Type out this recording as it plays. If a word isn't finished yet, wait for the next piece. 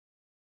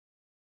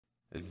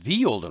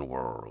The Olden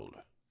World,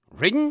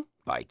 written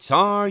by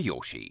Czar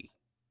Yoshi.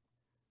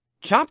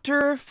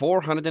 Chapter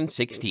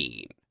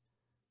 416,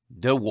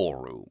 The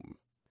War Room.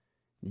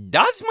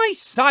 Does my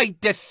sight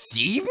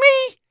deceive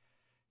me?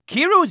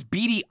 Kiro's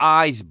beady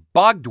eyes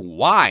bugged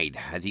wide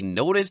as he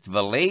noticed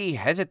Valet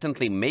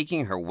hesitantly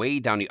making her way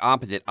down the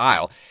opposite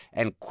aisle,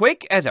 and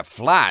quick as a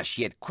flash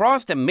she had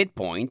crossed the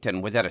midpoint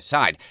and was at her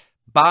side,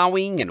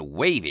 bowing and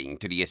waving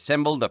to the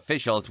assembled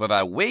officials with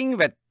a wing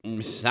that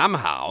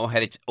somehow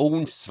had its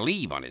own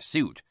sleeve on his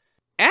suit.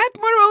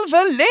 "Admiral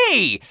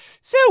Valet!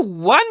 So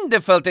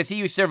wonderful to see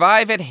you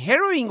survive a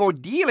harrowing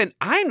ordeal in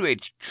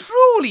Heinrich,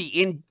 truly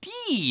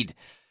indeed!"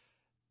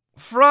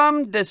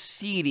 From the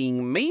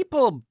seating,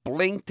 Maple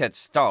blinked at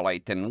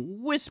Starlight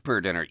and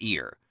whispered in her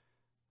ear,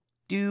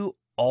 "Do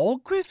all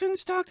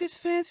griffins talk this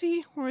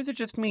fancy, or is it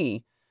just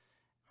me?"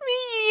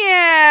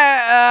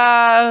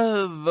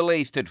 "Yeah,"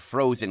 Valet stood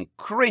frozen,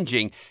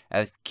 cringing,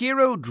 as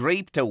Kiro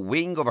draped a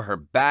wing over her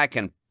back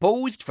and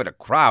posed for the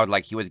crowd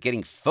like he was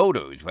getting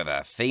photos with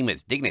a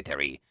famous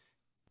dignitary.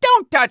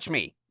 "Don't touch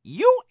me!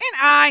 You and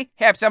I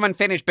have some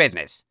unfinished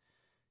business."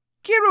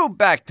 Kiro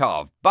backed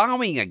off,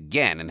 bowing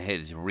again in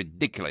his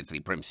ridiculously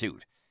prim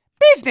suit.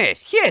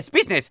 "Business! Yes,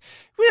 business!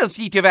 We'll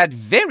see to that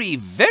very,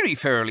 very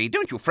thoroughly,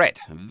 don't you fret,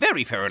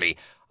 very thoroughly.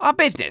 Our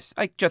business.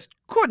 I just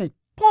couldn't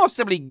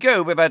possibly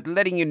go without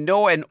letting you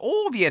know and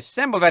all the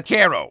assembled at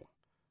Kiro."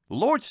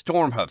 Lord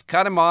Stormhoof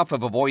cut him off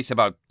with a voice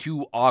about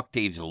 2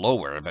 octaves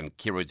lower than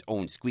Kiro's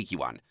own squeaky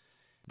one.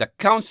 "The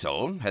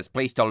Council has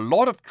placed a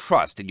lot of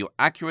trust in your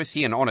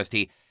accuracy and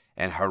honesty,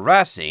 and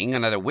harassing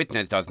another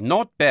witness does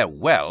not bear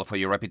well for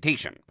your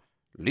reputation.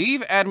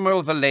 Leave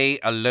Admiral Valet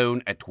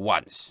alone at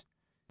once."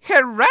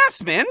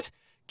 "Harassment?"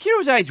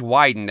 Kiro's eyes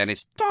widened and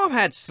his top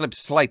hat slipped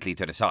slightly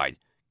to the side.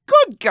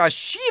 "Good gosh,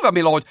 Shiva,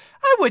 my lord,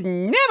 I would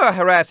never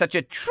harass such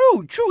a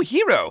true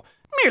hero.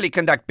 Merely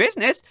conduct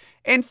business,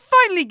 and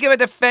finally give her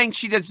the thanks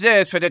she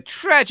deserves for the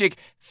tragic,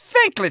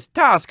 thankless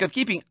task of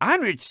keeping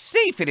Heinrich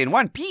safe and in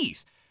one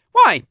piece.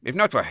 Why, if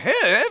not for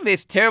her,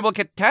 this terrible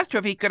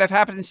catastrophe could have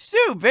happened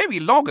so very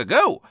long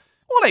ago.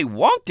 All I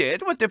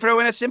wanted was to throw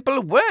in a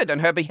simple word on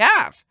her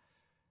behalf."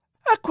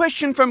 "A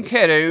question from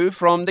Kero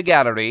from the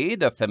gallery,"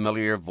 the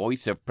familiar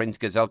voice of Prince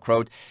Gazelle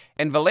crowed,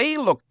 and Valet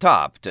looked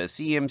up to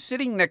see him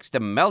sitting next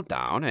to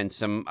Meltdown and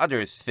some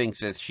other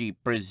sphinxes she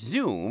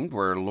presumed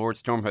were Lord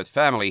Stormhoof's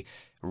family,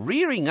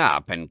 rearing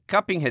up and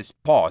cupping his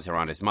paws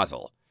around his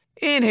muzzle.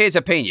 "In his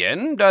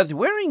opinion, does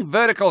wearing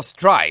vertical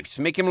stripes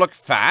make him look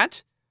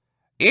fat?"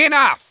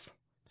 "Enough!"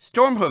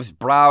 Stormhoof's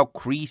brow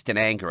creased in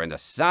anger, and the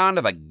sound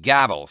of a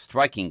gavel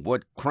striking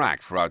wood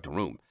cracked throughout the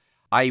room.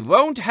 "I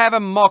won't have a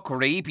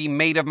mockery be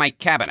made of my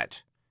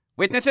cabinet.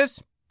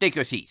 Witnesses, take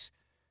your seats."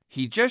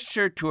 He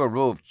gestured to a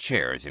row of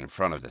chairs in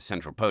front of the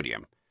central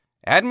podium.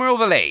 "Admiral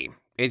Valet,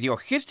 is your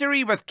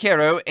history with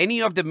Kero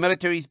any of the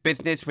military's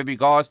business with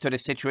regards to the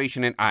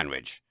situation in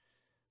Heinrich?"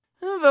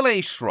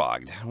 Valet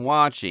shrugged,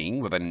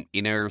 watching with an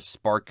inner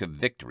spark of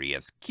victory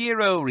as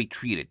Kero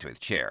retreated to his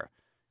chair.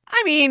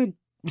 "I mean,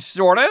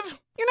 sort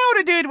of. You know,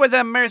 the dude was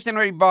a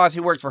mercenary boss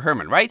who worked for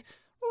Herman, right?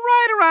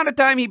 Right around the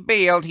time he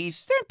bailed, he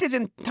sent his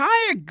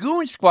entire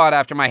goon squad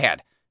after my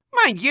head.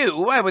 Mind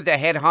you, I was the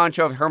head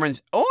honcho of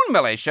Herman's own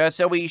militia,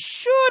 so we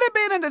should have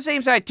been on the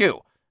same side too.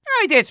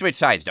 I did switch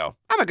sides, though.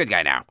 I'm a good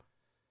guy now."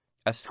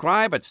 A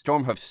scribe at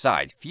Stormhoof's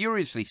side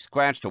furiously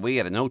scratched away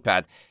at a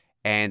notepad,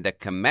 and the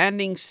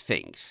commanding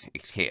sphinx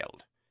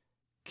exhaled.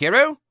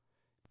 "Kiro?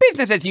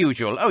 Business as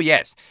usual, oh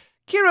yes."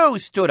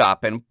 Kiro stood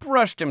up and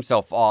brushed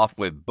himself off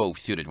with both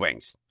suited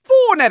wings.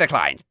 "For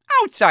Netherkline,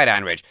 outside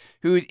Heinrich,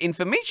 whose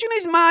information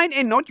is mine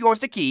and not yours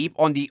to keep,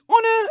 on the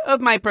honor of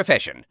my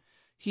profession."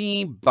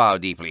 He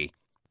bowed deeply.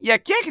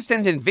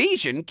 "Yakistan's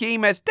invasion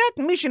came as that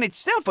mission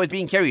itself was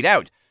being carried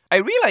out. I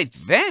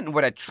realized then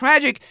what a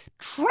tragic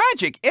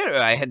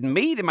error I had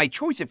made in my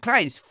choice of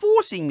clients,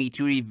 forcing me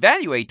to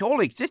reevaluate all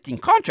existing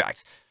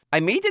contracts.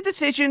 I made the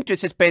decision to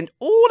suspend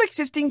all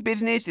existing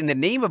business in the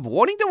name of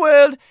warning the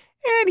world,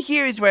 and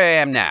here's where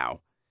I am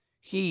now."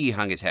 He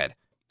hung his head.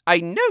 "I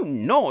know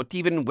not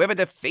even whether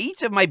the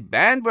fates of my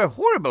band were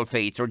horrible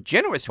fates or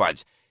generous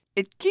ones.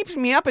 It keeps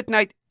me up at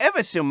night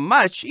ever so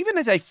much, even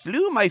as I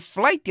flew my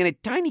flight in a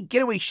tiny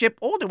getaway ship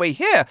all the way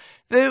here,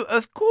 though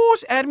of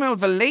course Admiral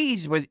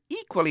Valet's was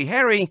equally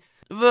harrowing."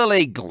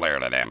 Valet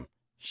glared at him.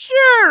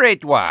 "Sure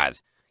it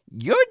was.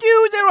 Your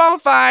dudes are all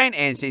fine,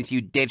 and since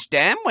you ditched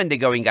them when the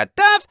going got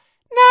tough,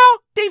 now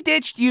they've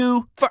ditched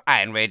you for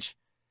Heinrich."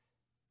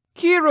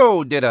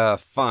 Kiro did a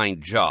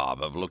fine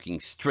job of looking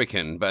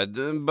stricken,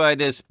 but by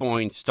this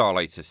point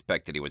Starlight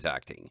suspected he was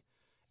acting.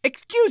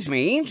 "Excuse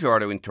me,"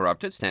 Giordo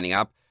interrupted, standing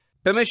up.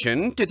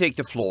 "Permission to take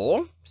the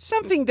floor?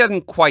 Something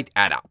doesn't quite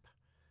add up."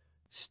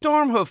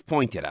 Stormhoof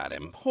pointed at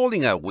him,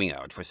 holding a wing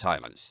out for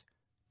silence.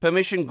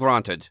 "Permission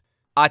granted.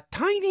 A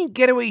tiny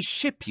getaway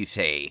ship, you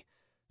say?"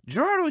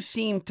 Giordo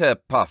seemed to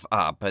puff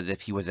up as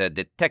if he was a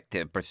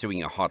detective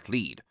pursuing a hot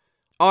lead.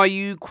 "Are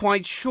you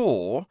quite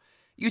sure?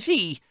 You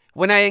see,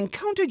 When I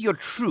encountered your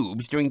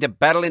troops during the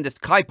battle in the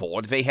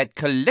skyport, they had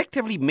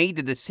collectively made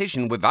the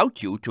decision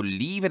without you to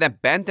leave and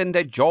abandon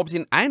their jobs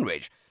in Iron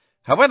Ridge.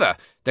 However,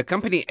 the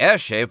company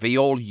airship they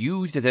all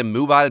used as a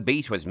mobile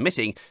base was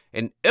missing,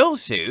 and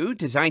also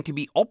designed to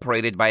be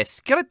operated by a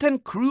skeleton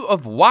crew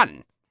of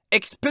one.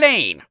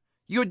 Explain!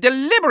 You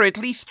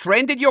deliberately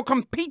stranded your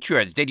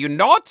compatriots, did you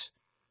not?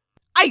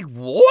 I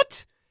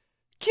what?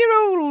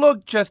 Kiro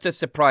looked just as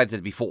surprised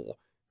as before.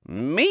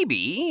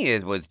 Maybe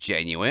it was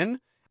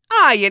genuine.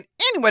 I and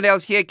anyone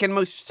else here can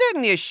most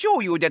certainly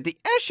assure you that the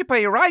airship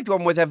I arrived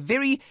on was a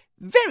very,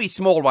 very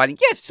small one.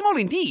 Yes, small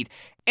indeed.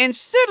 And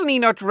certainly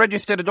not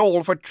registered at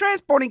all for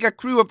transporting a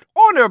crew of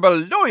honorable,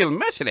 loyal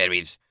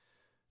mercenaries.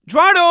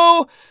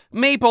 Drado!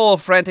 Maple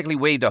frantically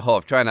waved a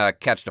hoof, trying to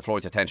catch the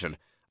floor's attention.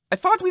 I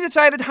thought we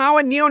decided how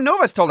a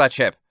Neo-Nova stole that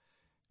ship.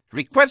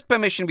 Request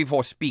permission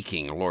before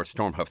speaking, Lord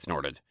Stormhoof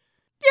snorted.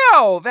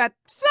 Yo, that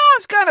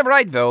sounds kind of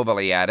right, though,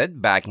 Villy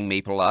added, backing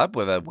Maple up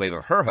with a wave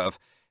of her hoof.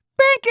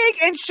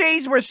 Pancake and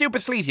Shays were super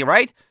sleazy,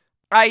 right?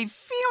 I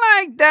feel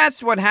like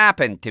that's what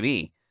happened to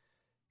me.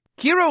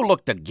 Kiro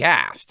looked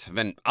aghast,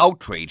 then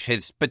outraged,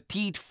 his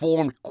petite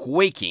form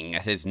quaking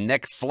as his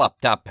neck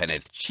flopped up and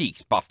his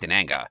cheeks puffed in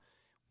anger.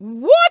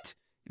 What?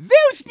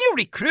 Those new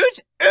recruits?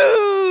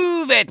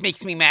 Ooh, that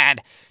makes me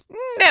mad.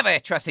 Never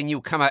trust a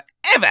newcomer,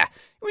 ever.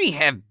 We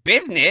have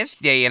business,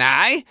 they and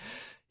I.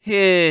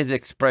 His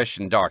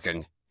expression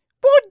darkened.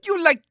 Would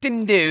you like to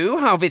know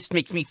how this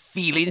makes me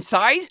feel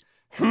inside?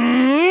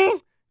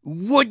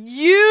 Would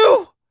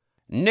you?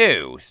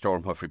 No,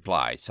 Stormhoof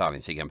replied,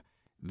 silencing him.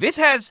 This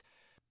has...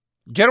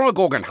 General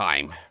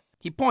Gorgenheim.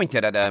 He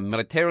pointed at a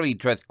militarily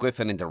dressed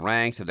griffin in the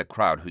ranks of the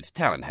crowd whose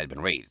talent had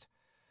been raised.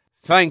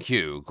 Thank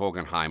you,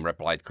 Gorgenheim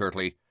replied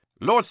curtly.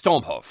 Lord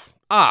Stormhoof,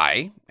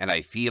 I, and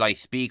I feel I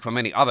speak for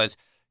many others,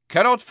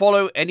 cannot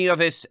follow any of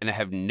this and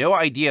have no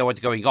idea what's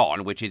going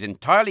on, which is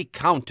entirely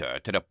counter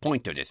to the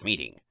point of this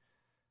meeting.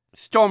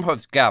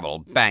 Stormhoof's gavel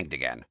banged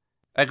again.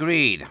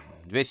 Agreed.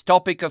 This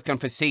topic of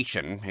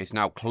conversation is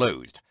now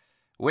closed.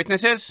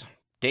 Witnesses,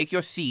 take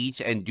your seats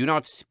and do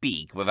not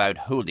speak without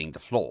holding the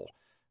floor.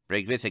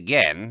 Break this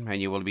again,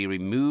 and you will be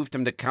removed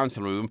from the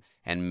council room,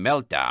 and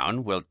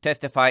Meltdown will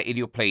testify in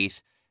your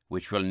place,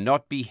 which will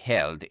not be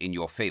held in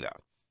your favor.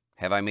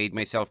 Have I made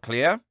myself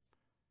clear?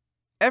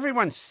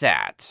 Everyone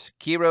sat,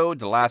 Kiro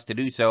the last to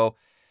do so,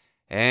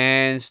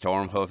 and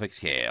Stormhoof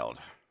exhaled.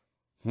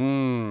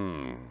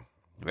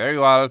 Very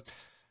well.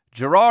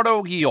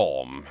 Gerardo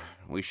Guillaume,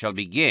 we shall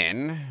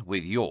begin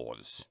with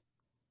yours.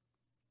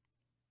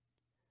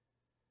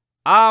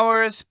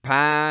 Hours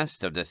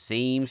passed of the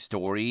same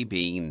story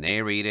being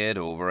narrated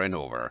over and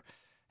over.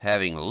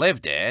 Having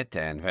lived it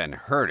and then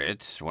heard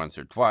it once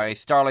or twice,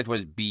 Starlight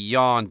was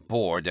beyond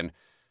bored and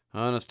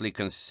honestly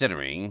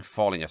considering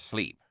falling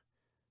asleep.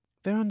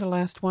 "They're on the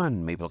last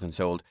one," Maple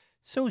consoled,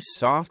 so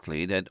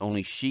softly that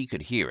only she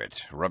could hear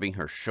it, rubbing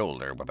her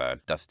shoulder with a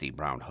dusty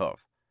brown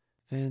hoof.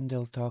 "Then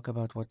they'll talk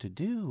about what to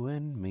do,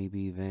 and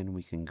maybe then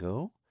we can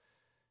go?"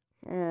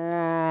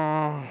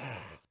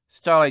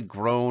 Starlight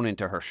groaned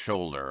into her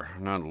shoulder,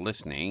 not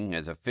listening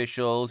as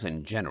officials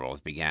and generals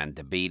began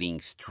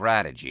debating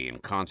strategy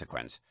and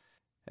consequence.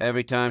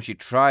 Every time she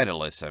tried to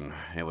listen,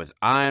 it was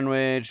Iron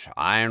Ridge,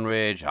 Iron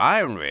Ridge,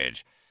 Iron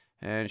Ridge,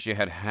 and she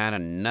had had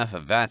enough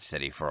of that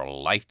city for a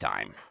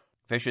lifetime.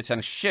 They should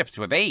send ships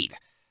with aid,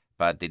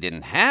 but they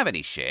didn't have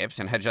any ships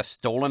and had just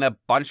stolen a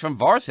bunch from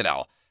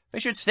Varsidel. They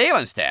should sail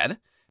instead,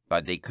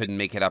 but they couldn't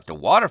make it up the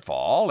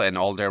waterfall, and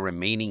all their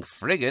remaining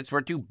frigates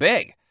were too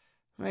big.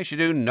 They should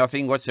do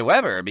nothing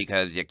whatsoever,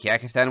 because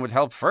Yakakistan would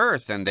help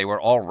first, and they were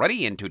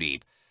already in too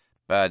deep.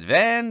 But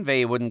then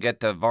they wouldn't get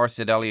the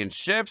Varsidelian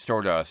ships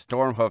or the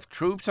Stormhoof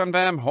troops on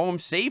them home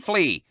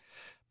safely.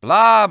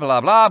 Blah,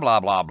 blah, blah, blah,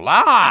 blah,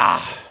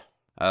 blah.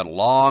 At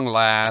long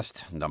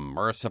last, the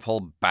merciful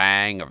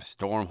bang of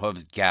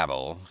Stormhoof's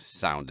gavel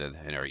sounded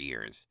in her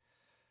ears.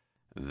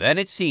 "Then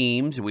it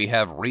seems we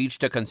have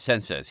reached a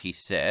consensus," he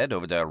said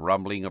over the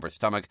rumbling of her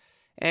stomach,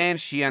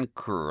 and she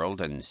uncurled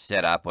and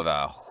sat up with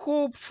a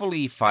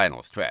hopefully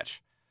final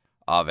stretch.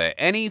 "Are there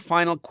any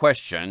final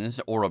questions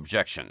or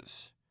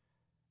objections?"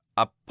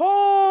 A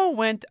paw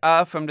went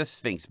up from the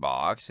Sphinx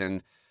box,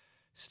 and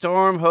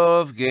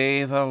Stormhoof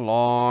gave a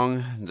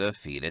long,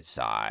 defeated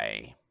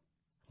sigh.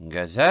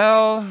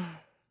 Gazelle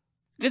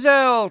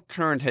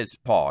turned his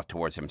paw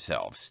towards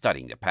himself,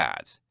 studying the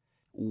pads.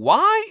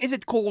 "Why is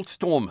it called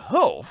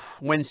Stormhoof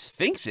when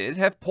sphinxes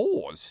have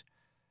paws?"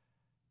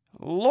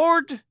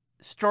 Lord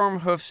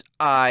Stormhoof's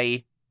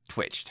eye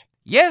twitched.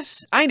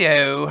 "Yes, I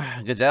know."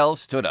 Gazelle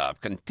stood up,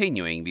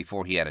 continuing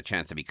before he had a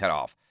chance to be cut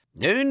off.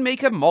 "Don't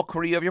make a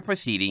mockery of your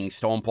proceedings,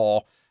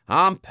 Stormpaw.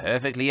 I'm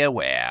perfectly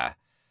aware."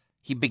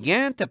 He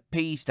began to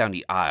pace down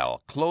the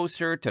aisle,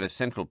 closer to the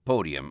central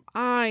podium,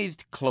 eyes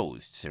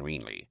closed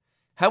serenely.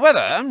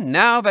 "However,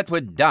 now that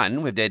we're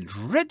done with the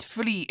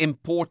dreadfully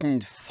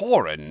important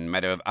foreign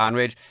matter of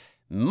Anridge,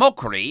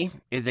 mockery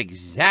is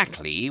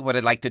exactly what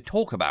I'd like to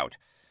talk about.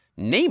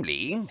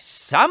 Namely,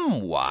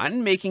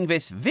 someone making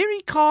this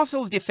very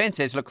castle's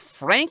defenses look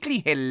frankly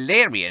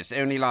hilarious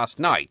only last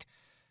night.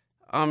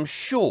 I'm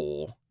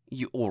sure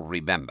you all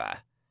remember.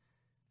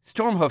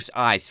 Stormhoof's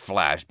eyes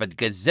flashed, but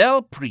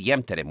Gazelle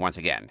preempted him once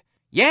again.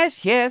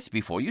 Yes,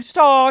 before you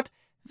start,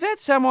 that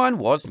someone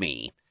was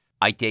me.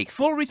 I take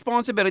full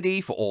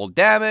responsibility for all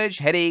damage,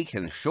 headaches,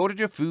 and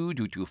shortage of food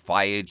due to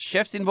fired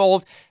chefs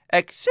involved,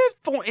 except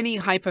for any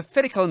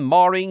hypothetical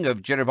marring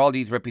of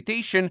Garibaldi's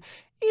reputation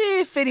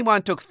if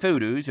anyone took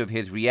photos of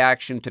his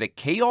reaction to the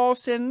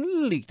chaos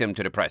and leaked them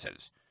to the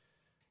presses.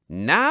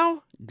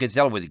 Now,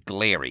 Gazelle was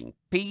glaring,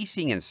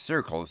 pacing in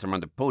circles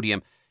around the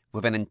podium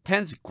with an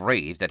intense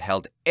grace that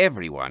held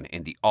everyone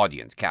in the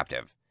audience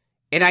captive.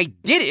 And I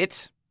did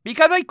it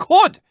because I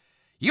could!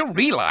 You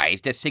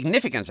realize the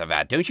significance of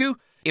that, don't you?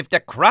 If the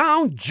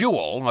crown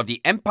jewel of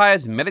the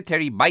Empire's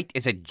military might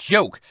is a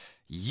joke,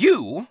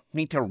 you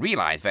need to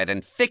realize that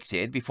and fix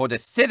it before the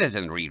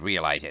citizenry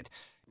realize it.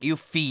 You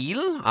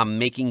feel I'm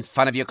making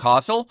fun of your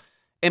castle?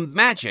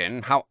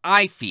 Imagine how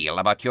I feel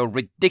about your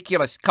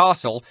ridiculous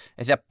castle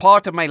as a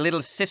part of my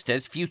little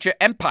sister's future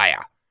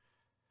empire.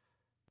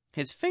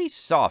 His face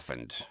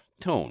softened,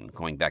 tone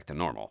going back to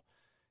normal.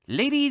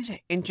 Ladies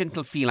and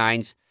gentle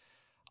felines,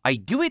 I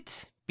do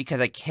it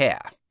because I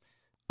care.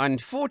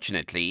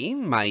 Unfortunately,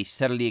 my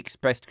subtly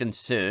expressed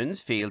concerns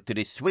failed to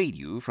dissuade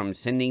you from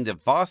sending the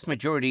vast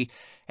majority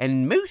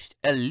and most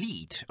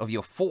elite of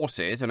your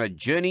forces on a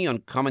journey on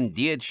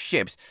commandeered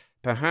ships,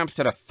 perhaps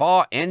to the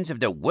far ends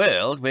of the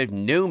world with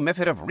no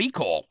method of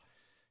recall.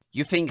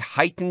 You think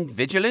heightened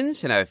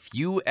vigilance and a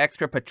few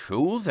extra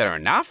patrols are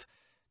enough?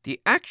 The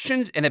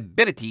actions and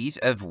abilities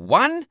of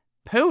one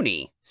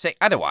pony say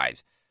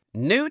otherwise.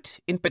 Note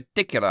in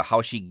particular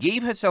how she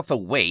gave herself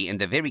away in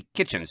the very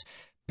kitchens,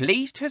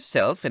 placed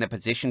herself in a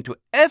position to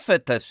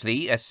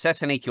effortlessly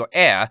assassinate your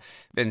heir,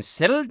 then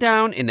settled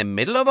down in the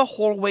middle of a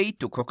hallway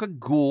to cook a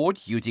gourd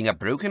using a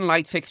broken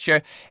light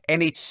fixture,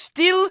 and it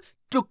still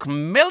took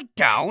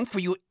meltdown for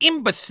you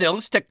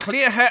imbeciles to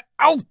clear her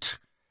out!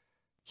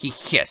 He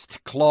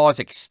hissed, claws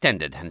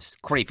extended and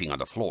scraping on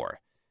the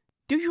floor.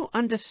 Do you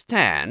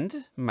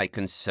understand my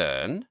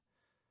concern?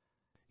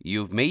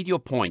 You've made your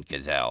point,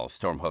 Gazelle,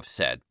 Stormhoof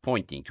said,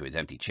 pointing to his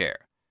empty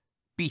chair.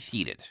 Be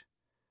seated.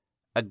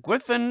 A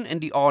griffin in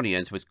the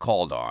audience was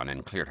called on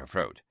and cleared her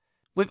throat.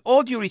 With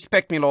all due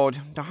respect, my lord,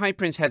 the High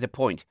Prince has a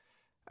point.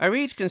 I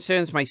raised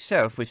concerns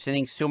myself with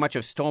sending so much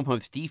of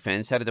Stormhoof's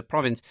defense out of the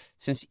province,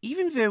 since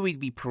even though we'd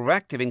be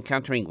proactive in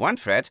countering one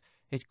threat,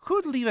 it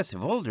could leave us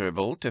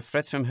vulnerable to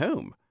threats from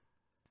home.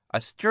 A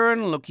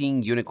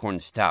stern-looking unicorn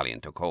stallion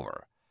took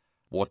over.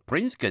 What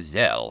Prince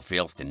Gazelle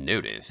fails to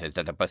notice is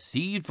that the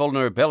perceived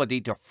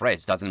vulnerability to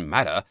threats doesn't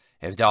matter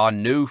if there are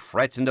no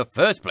threats in the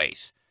first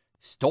place.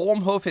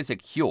 Stormhoof is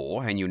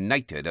secure and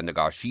united under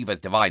Garshiva's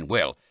divine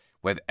will,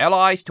 with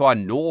allies to our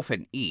north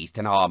and east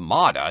and our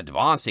armada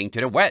advancing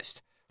to the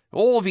west.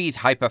 All these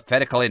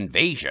hypothetical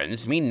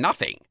invasions mean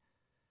nothing.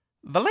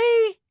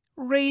 Valet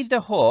raised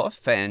a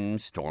hoof and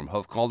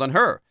Stormhoof called on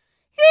her.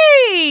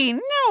 Hey,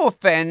 no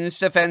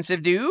offense,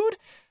 offensive dude.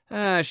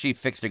 She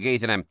fixed her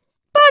gaze on him.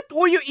 But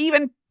were you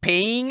even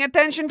paying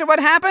attention to what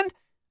happened?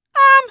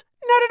 I'm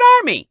not an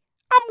army.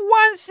 I'm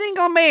one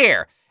single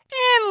mayor.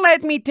 And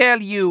let me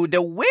tell you,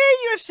 the way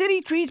your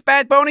city treats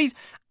bad ponies,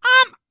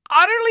 I'm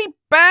utterly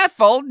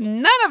baffled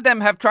none of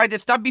them have tried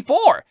this stuff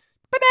before.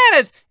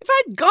 Bananas, if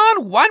I'd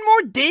gone one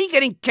more day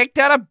getting kicked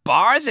out of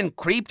bars and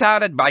creeped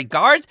out at by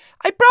guards,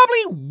 I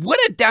probably would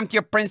have dumped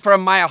your prince for a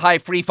mile-high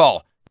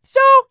freefall.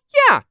 So,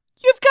 yeah,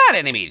 you've got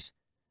enemies.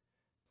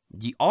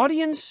 The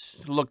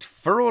audience looked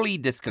thoroughly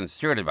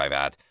disconcerted by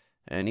that,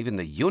 and even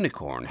the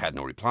unicorn had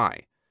no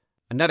reply.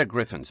 Another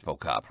griffin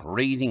spoke up,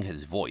 raising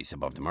his voice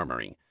above the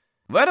murmuring.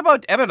 What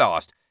about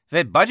Everlast?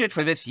 Their budget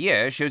for this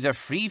year shows a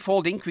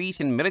threefold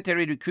increase in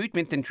military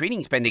recruitment and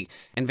training spending,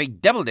 and they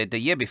doubled it the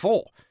year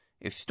before.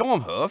 If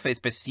Stormhoof is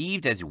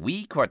perceived as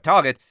weak or a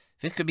target,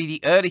 this could be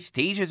the early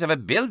stages of a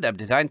build-up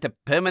designed to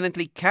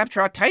permanently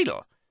capture our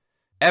title.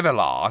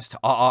 Everlast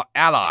are our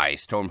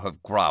allies,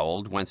 Stormhoof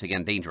growled, once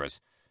again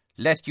dangerous.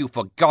 Lest you've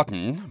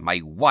forgotten,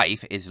 my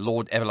wife is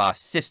Lord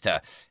Everlast's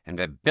sister, and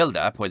the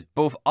build-up was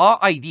both our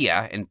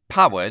idea and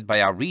powered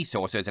by our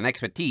resources and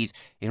expertise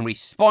in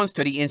response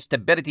to the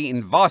instability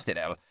in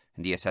Vastedel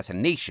and the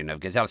assassination of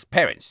Gazelle's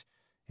parents.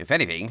 If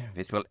anything,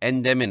 this will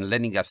end them in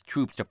lending us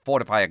troops to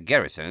fortify our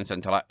garrisons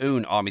until our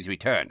own armies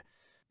return.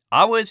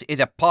 Ours is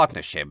a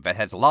partnership that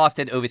has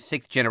lasted over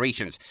 6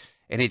 generations,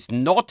 and it's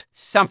not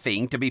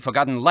something to be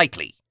forgotten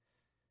lightly.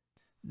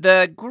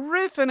 The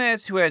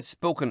griffiness who had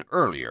spoken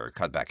earlier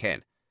cut back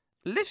in.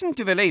 Listen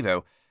to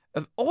Valevo.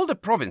 Of all the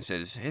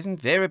provinces,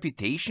 isn't their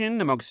reputation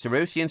amongst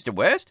Cerosians the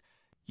worst?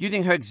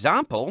 Using her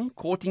example,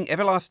 courting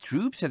Everlast's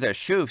troops as a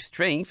show of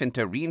strength and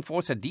to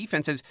reinforce her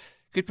defenses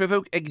could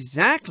provoke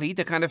exactly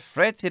the kind of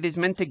threats it is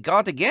meant to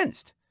guard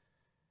against.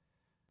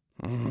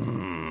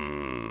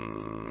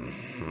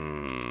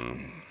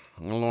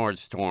 Lord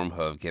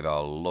Stormhoof gave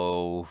a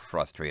low,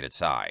 frustrated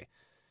sigh.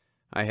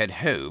 I had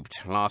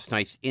hoped last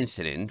night's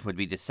incident would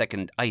be the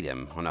second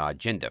item on our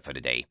agenda for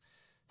the day.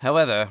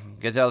 However,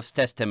 Gazelle's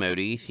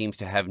testimony seems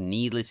to have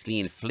needlessly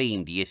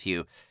inflamed the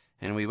issue,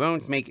 and we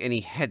won't make any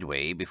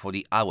headway before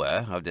the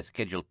hour of the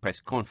scheduled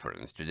press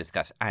conference to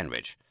discuss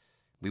Anrich.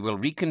 We will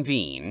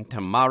reconvene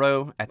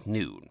tomorrow at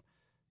noon.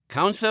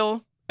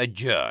 Council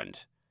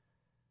adjourned.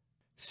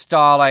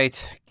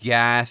 Starlight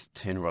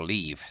gasped in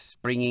relief,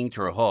 springing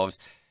to her hooves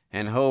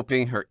and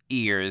hoping her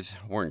ears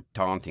weren't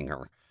taunting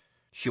her.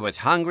 She was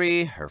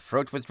hungry, her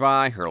throat was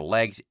dry, her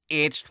legs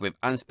itched with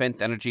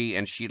unspent energy,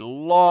 and she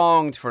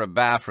longed for a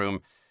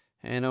bathroom,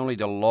 and only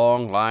the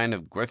long line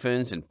of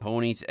griffins and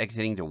ponies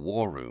exiting the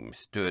war room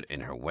stood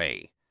in her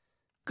way.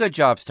 Good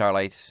job,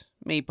 Starlight.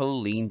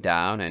 Maple leaned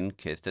down and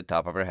kissed the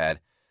top of her head.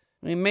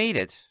 We made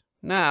it.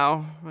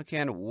 Now, I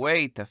can't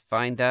wait to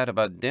find out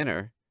about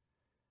dinner.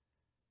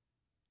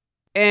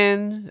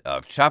 End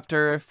of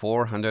chapter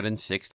 416.